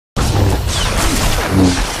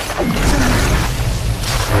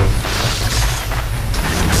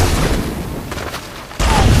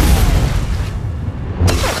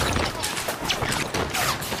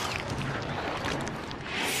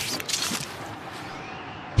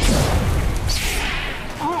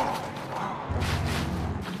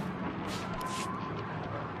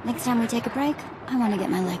Next time we take a break, I want to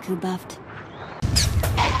get my Leku buffed.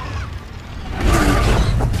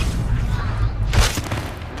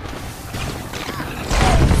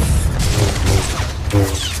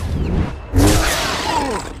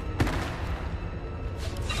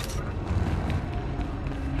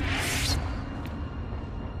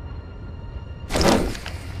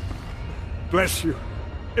 Bless you.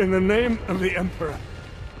 In the name of the Emperor.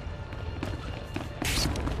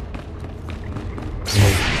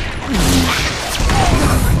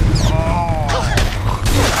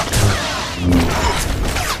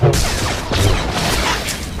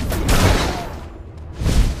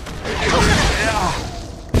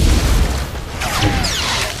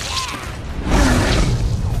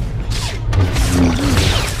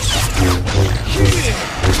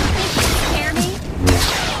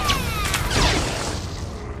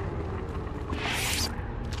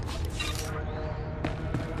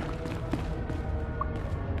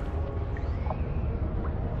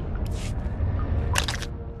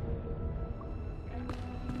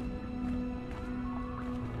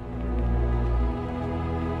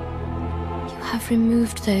 Have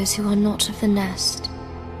removed those who are not of the nest.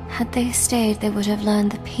 Had they stayed, they would have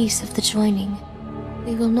learned the peace of the joining.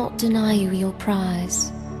 We will not deny you your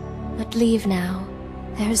prize. But leave now.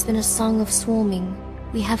 There has been a song of swarming.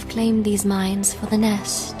 We have claimed these mines for the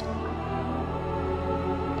nest.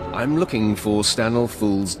 I'm looking for Stanley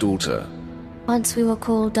Fool's daughter. Once we were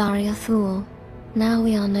called Daria Thul. Now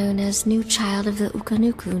we are known as New Child of the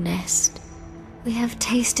Ukanuku Nest. We have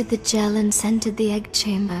tasted the gel and scented the egg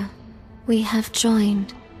chamber. We have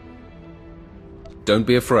joined. Don't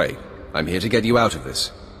be afraid. I'm here to get you out of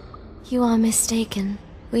this. You are mistaken.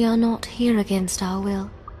 We are not here against our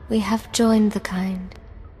will. We have joined the kind.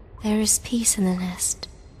 There is peace in the nest,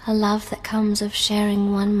 a love that comes of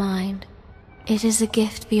sharing one mind. It is a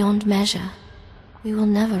gift beyond measure. We will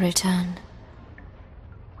never return.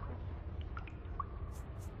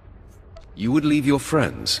 You would leave your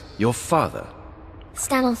friends, your father?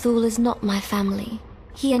 Stanley is not my family.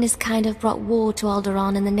 He and his kind have brought war to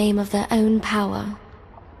Alderaan in the name of their own power.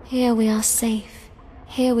 Here we are safe.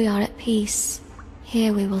 Here we are at peace.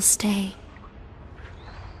 Here we will stay.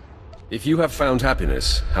 If you have found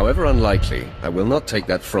happiness, however unlikely, I will not take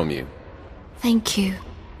that from you. Thank you.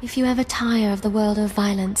 If you ever tire of the world of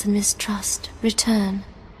violence and mistrust, return.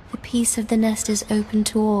 The peace of the nest is open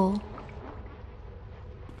to all.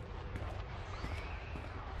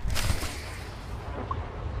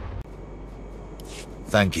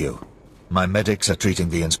 Thank you. My medics are treating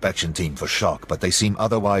the inspection team for shock, but they seem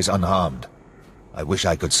otherwise unharmed. I wish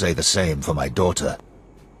I could say the same for my daughter.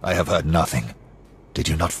 I have heard nothing. Did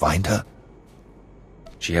you not find her?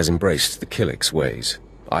 She has embraced the Killik's ways.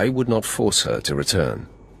 I would not force her to return.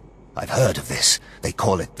 I've heard of this. They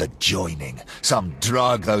call it the joining. Some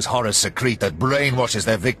drug those horrors secrete that brainwashes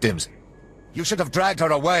their victims. You should have dragged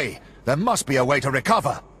her away. There must be a way to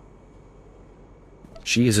recover.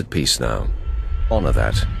 She is at peace now. Honor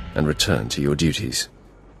that, and return to your duties.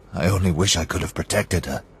 I only wish I could have protected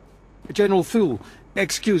her. General Thule,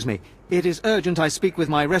 excuse me. It is urgent I speak with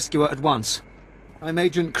my rescuer at once. I'm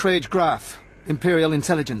Agent Craig Graff, Imperial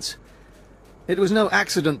Intelligence. It was no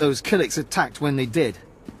accident those Killiks attacked when they did.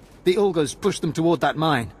 The Ulgos pushed them toward that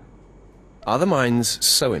mine. Are the mines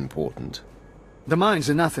so important? The mines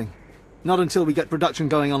are nothing. Not until we get production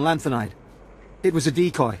going on Lanthanide. It was a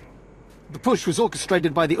decoy. The push was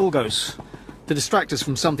orchestrated by the Ulgos to distract us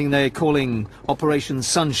from something they're calling Operation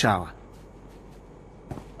Sunshower.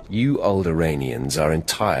 You Alderaanians are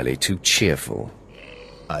entirely too cheerful.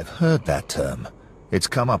 I've heard that term. It's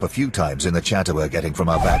come up a few times in the chatter we're getting from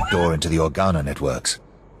our back door into the Organa networks.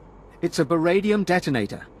 It's a baradium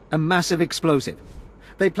detonator, a massive explosive.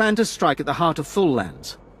 They plan to strike at the heart of Thul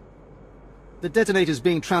lands. The detonator's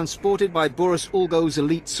being transported by Boris Ulgo's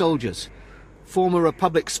elite soldiers, former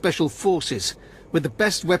Republic Special Forces, with the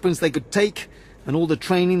best weapons they could take and all the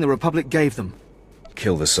training the Republic gave them.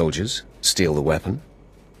 Kill the soldiers? Steal the weapon?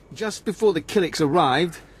 Just before the Killiks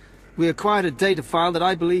arrived, we acquired a data file that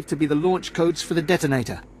I believe to be the launch codes for the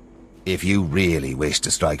detonator. If you really wish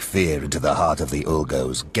to strike fear into the heart of the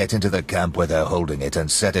Ulgos, get into the camp where they're holding it and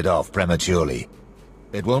set it off prematurely.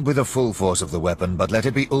 It won't be the full force of the weapon, but let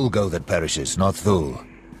it be Ulgo that perishes, not Thul.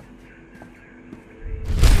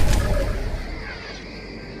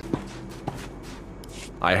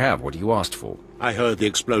 I have what you asked for. I heard the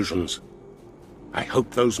explosions. I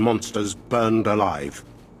hope those monsters burned alive.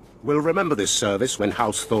 We'll remember this service when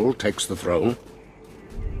House Thul takes the throne.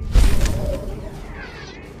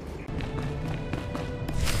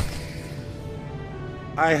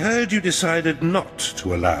 I heard you decided not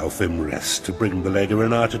to allow Fimrest to bring the Lady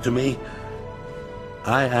Renata to me.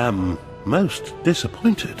 I am most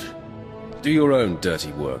disappointed. Do your own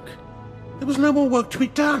dirty work. There was no more work to be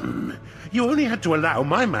done. You only had to allow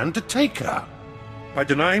my man to take her. By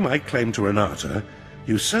denying my claim to Renata,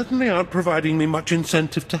 you certainly aren't providing me much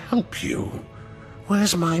incentive to help you.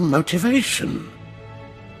 Where's my motivation?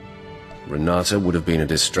 Renata would have been a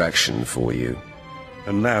distraction for you.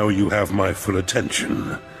 And now you have my full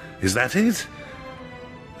attention. Is that it?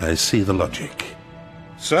 I see the logic.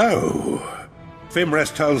 So,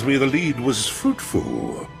 Fimrest tells me the lead was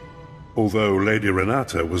fruitful. Although Lady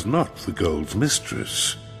Renata was not the Gold's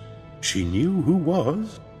mistress, she knew who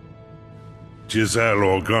was. Giselle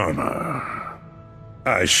Organa.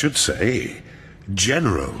 I should say,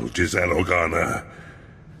 General Giselle Organa.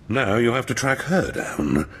 Now you have to track her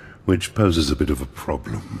down, which poses a bit of a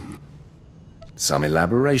problem. Some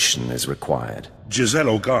elaboration is required.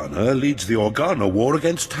 Giselle Organa leads the Organa War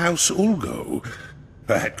against House Ulgo.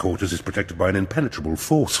 Her headquarters is protected by an impenetrable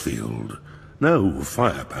force field. No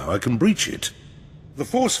firepower can breach it. The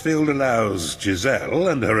force field allows Giselle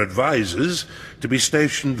and her advisors to be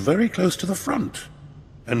stationed very close to the front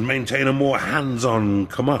and maintain a more hands-on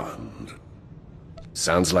command.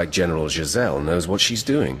 Sounds like General Giselle knows what she's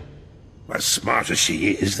doing. As smart as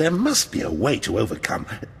she is, there must be a way to overcome...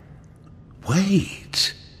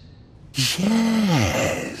 Wait.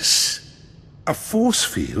 Yes. A force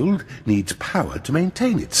field needs power to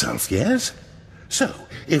maintain itself, yes? So,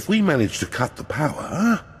 if we manage to cut the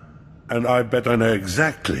power... And I bet I know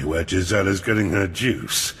exactly where Giselle is getting her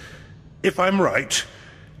juice. If I'm right,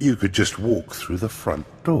 you could just walk through the front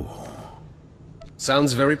door.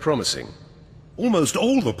 Sounds very promising. Almost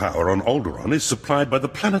all the power on Alderaan is supplied by the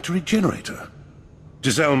planetary generator.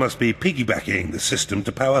 Giselle must be piggybacking the system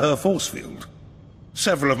to power her force field.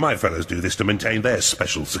 Several of my fellows do this to maintain their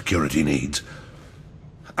special security needs.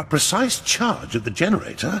 A precise charge at the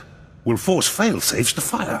generator will force fail-safes to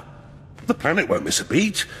fire. The planet won't miss a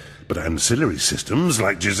beat, but ancillary systems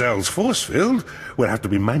like Giselle's force field will have to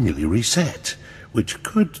be manually reset, which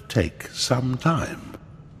could take some time.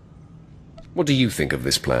 What do you think of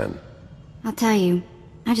this plan? I'll tell you,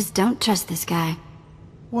 I just don't trust this guy.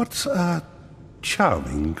 What a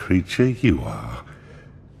charming creature you are.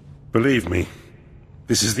 Believe me,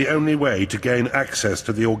 this is the only way to gain access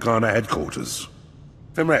to the Organa headquarters.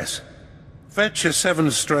 Fimrest, fetch a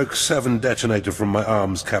 7/7 detonator from my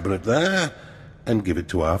arms cabinet there, and give it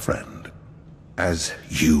to our friend. As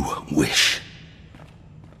you wish.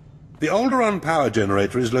 The Alderaan power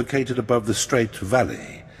generator is located above the Strait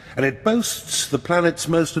Valley, and it boasts the planet's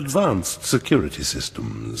most advanced security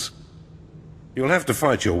systems. You'll have to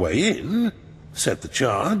fight your way in, set the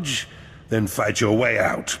charge, then fight your way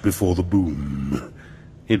out before the boom.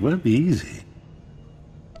 It won't be easy.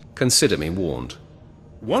 Consider me warned.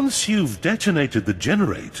 Once you've detonated the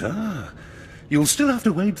generator, you'll still have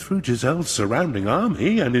to wade through Giselle's surrounding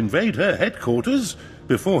army and invade her headquarters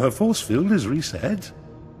before her force field is reset.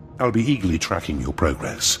 I'll be eagerly tracking your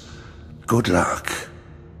progress. Good luck.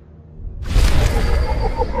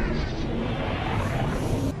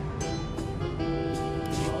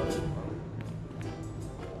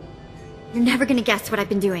 You're never gonna guess what I've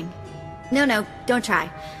been doing. No, don't try.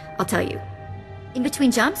 I'll tell you. In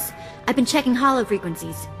between jumps, I've been checking holo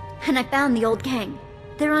frequencies, and I found the old gang.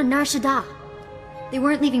 They're on Nar Shaddaa. They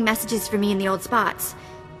weren't leaving messages for me in the old spots.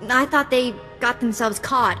 I thought they got themselves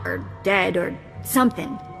caught, or dead, or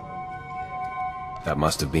something. That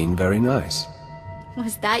must have been very nice.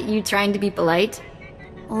 Was that you trying to be polite?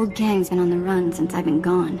 Old gang's been on the run since I've been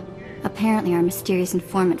gone. Apparently our mysterious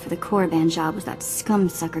informant for the Korriban job was that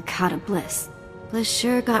scumsucker Kata Bliss. Bliss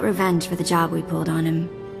sure got revenge for the job we pulled on him.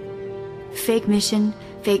 Fake mission,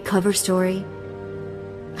 fake cover story.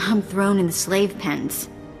 I'm thrown in the slave pens.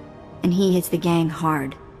 And he hits the gang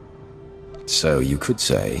hard. So you could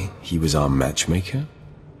say he was our matchmaker?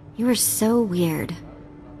 You were so weird.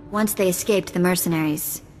 Once they escaped the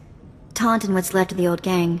mercenaries, Taunt and what's left of the old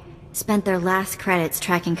gang spent their last credits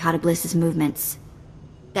tracking Kata Bliss's movements.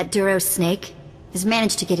 That Duros snake has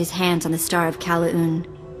managed to get his hands on the Star of Kalaun.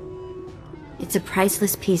 It's a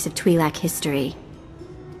priceless piece of Twi'lek history.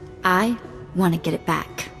 I want to get it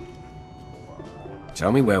back.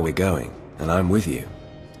 Tell me where we're going, and I'm with you.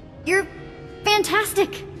 You're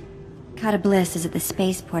fantastic! Kata Bliss is at the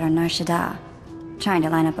spaceport on Nar Shaddaa, trying to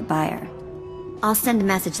line up a buyer. I'll send a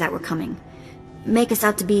message that we're coming. Make us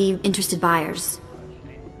out to be interested buyers.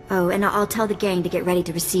 Oh, and I'll tell the gang to get ready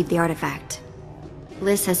to receive the artifact.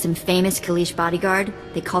 Bliss has some famous Kalish bodyguard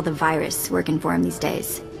they call the Virus working for him these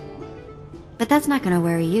days. But that's not gonna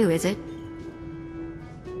worry you, is it?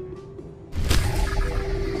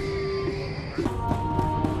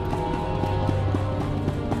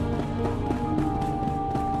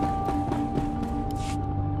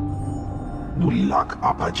 Lak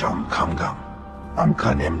apajam kamgam.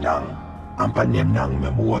 Amka nemnang. Ampa nemnang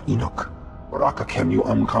memua inok. Raka kemyu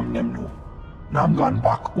amkam nemnu. Namgan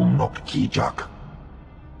bak umnok kijak.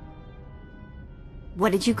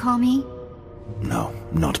 What did you call me? No,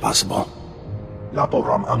 not possible.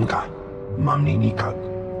 Laporam amka. Mamni nikag.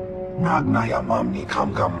 Nagnaya mamni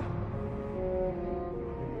kamgam.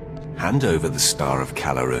 Hand over the Star of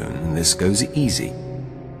Calaroon, and this goes easy.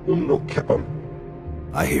 Umnok kepam.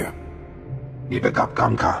 I hear. Nibegap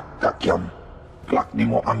kamka. Kakyam. Glak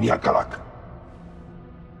nimo amyakalak.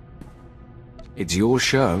 It's your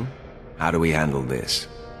show. How do we handle this?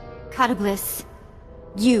 Catabliss,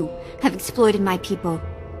 you have exploited my people,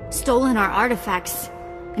 stolen our artifacts,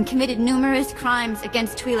 and committed numerous crimes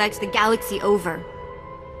against Twi'leks the galaxy over.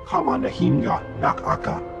 Kamana hinga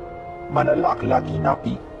nakaka. Manalak lagi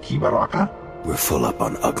napi kibaraka. We're full up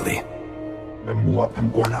on ugly. Memua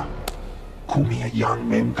pemgona. Kumia yang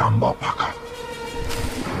mem gamba paka.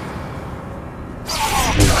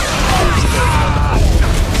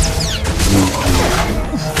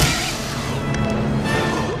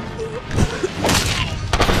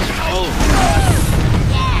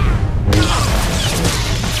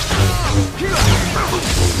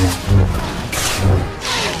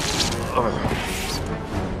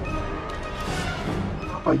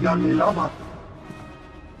 Apa yang lama?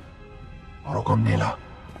 Orogom nela,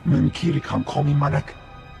 memkiri kam komi manak,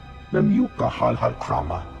 memyuka hal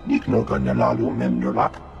krama, niknoga nelalu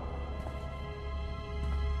memnulak.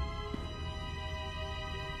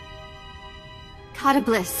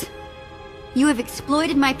 Catabliss, you have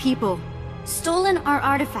exploited my people, stolen our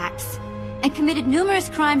artifacts, and committed numerous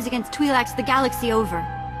crimes against Twi'leks the galaxy over.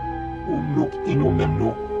 Umnuk inu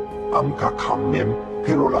memnu, amka kam mem,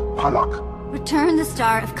 perolak palak. Return the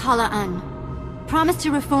Star of Kala'an. Promise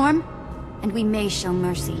to reform, and we may show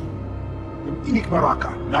mercy. Inik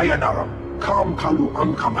maraka, nayanaram, kam kalu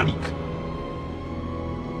amka manik.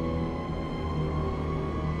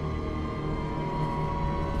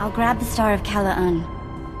 I'll grab the Star of Kala'an.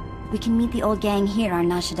 We can meet the old gang here on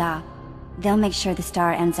Nashida. They'll make sure the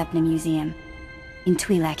star ends up in a museum. In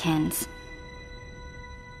Twi'lek hands.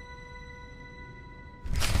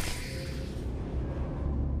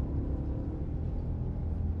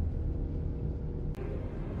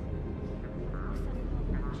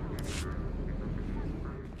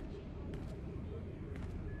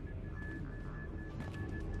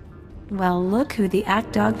 Well, look who the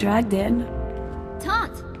act dog dragged in.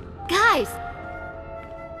 Taunt! Guys!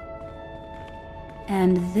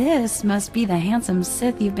 And this must be the handsome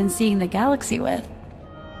Sith you've been seeing the galaxy with.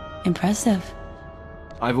 Impressive.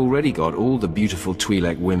 I've already got all the beautiful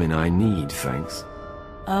Twi'lek women I need, thanks.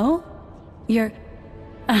 Oh? You're...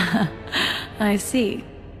 I see.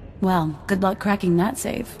 Well, good luck cracking that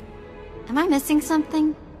safe. Am I missing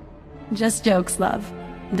something? Just jokes, love.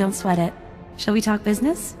 Don't sweat it. Shall we talk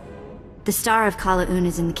business? The Star of Kala'un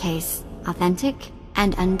is in the case. Authentic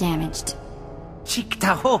and undamaged.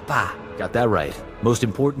 Chiktahopa! Got that right. Most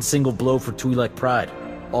important single blow for Twi'lek pride.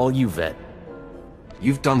 All you, vet.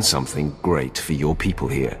 You've done something great for your people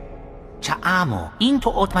here. Chaamo into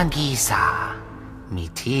Otmangisa.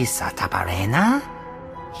 Mitisa taparena?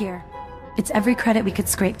 Here. It's every credit we could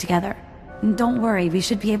scrape together. Don't worry, we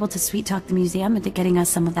should be able to sweet-talk the museum into getting us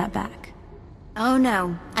some of that back. Oh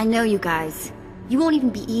no, I know you guys. You won't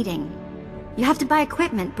even be eating. You have to buy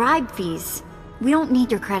equipment, bribe fees. We don't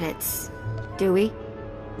need your credits, do we?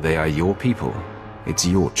 They are your people. It's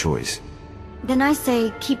your choice. Then I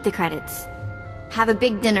say keep the credits. Have a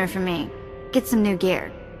big dinner for me. Get some new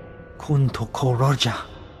gear. Kunto koroja.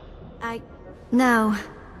 No.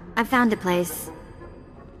 I found a place.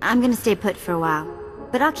 I'm gonna stay put for a while.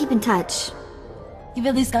 But I'll keep in touch. You've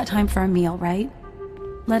at least got time for a meal, right?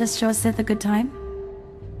 Let us show Sith a good time?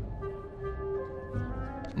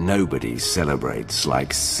 Nobody celebrates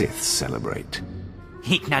like Sith celebrate.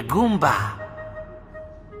 Hiknagumba.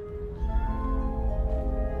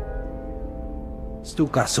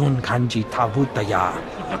 Stukasun kanji tabutaya.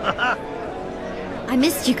 I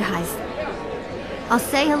missed you guys. I'll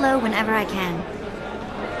say hello whenever I can.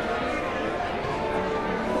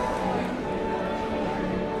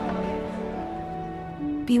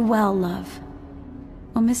 Be well, love.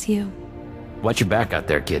 We'll miss you. Watch your back out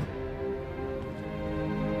there, kid.